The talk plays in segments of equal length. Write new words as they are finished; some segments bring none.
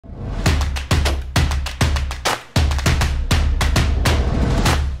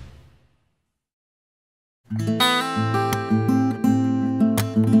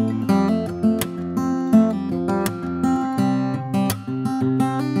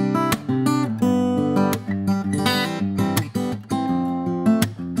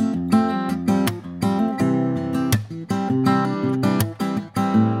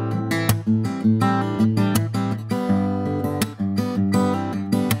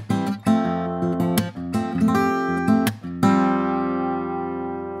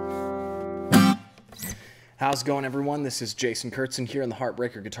How's it going, everyone? This is Jason Kurtzen here in the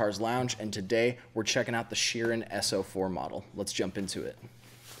Heartbreaker Guitars Lounge, and today we're checking out the Sheeran S04 model. Let's jump into it.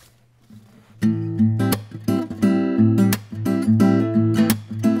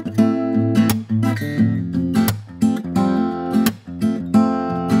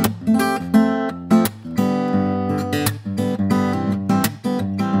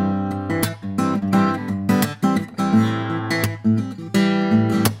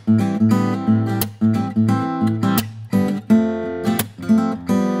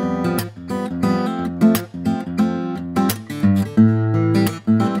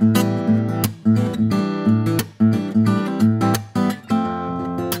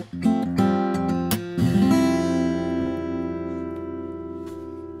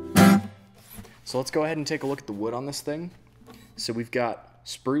 So let's go ahead and take a look at the wood on this thing. So we've got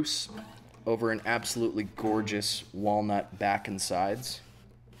spruce over an absolutely gorgeous walnut back and sides.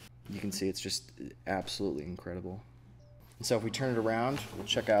 You can see it's just absolutely incredible. And so if we turn it around, we'll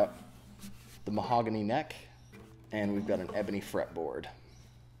check out the mahogany neck, and we've got an ebony fretboard.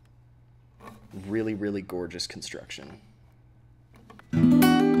 Really, really gorgeous construction.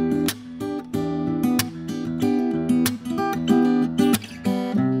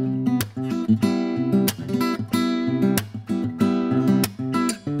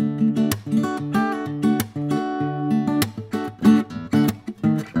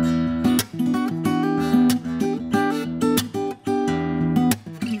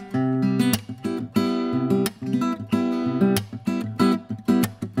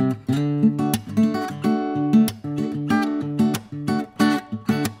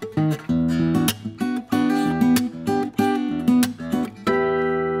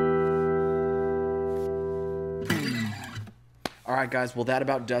 Alright guys, well that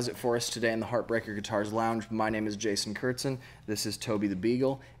about does it for us today in the Heartbreaker Guitars Lounge. My name is Jason Kurtzen, this is Toby the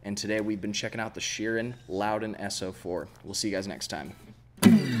Beagle, and today we've been checking out the Sheeran Lowden S04. We'll see you guys next time.